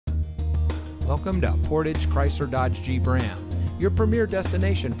Welcome to Portage Chrysler Dodge Jeep Ram, your premier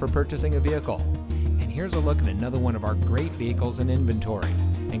destination for purchasing a vehicle. And here's a look at another one of our great vehicles in inventory,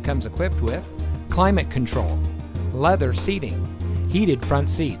 and comes equipped with climate control, leather seating, heated front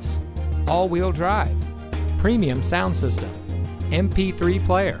seats, all-wheel drive, premium sound system, MP3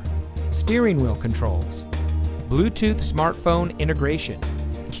 player, steering wheel controls, Bluetooth smartphone integration,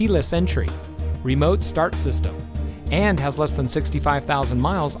 keyless entry, remote start system, and has less than 65,000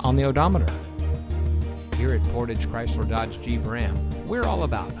 miles on the odometer. Here at Portage Chrysler Dodge Jeep Ram, we're all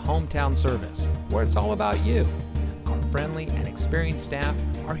about hometown service, where it's all about you. Our friendly and experienced staff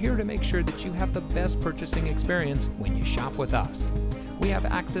are here to make sure that you have the best purchasing experience when you shop with us. We have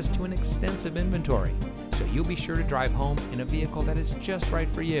access to an extensive inventory, so you'll be sure to drive home in a vehicle that is just right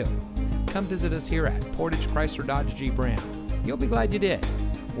for you. Come visit us here at Portage Chrysler Dodge Jeep Ram. You'll be glad you did.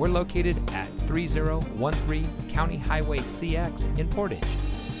 We're located at 3013 County Highway CX in Portage.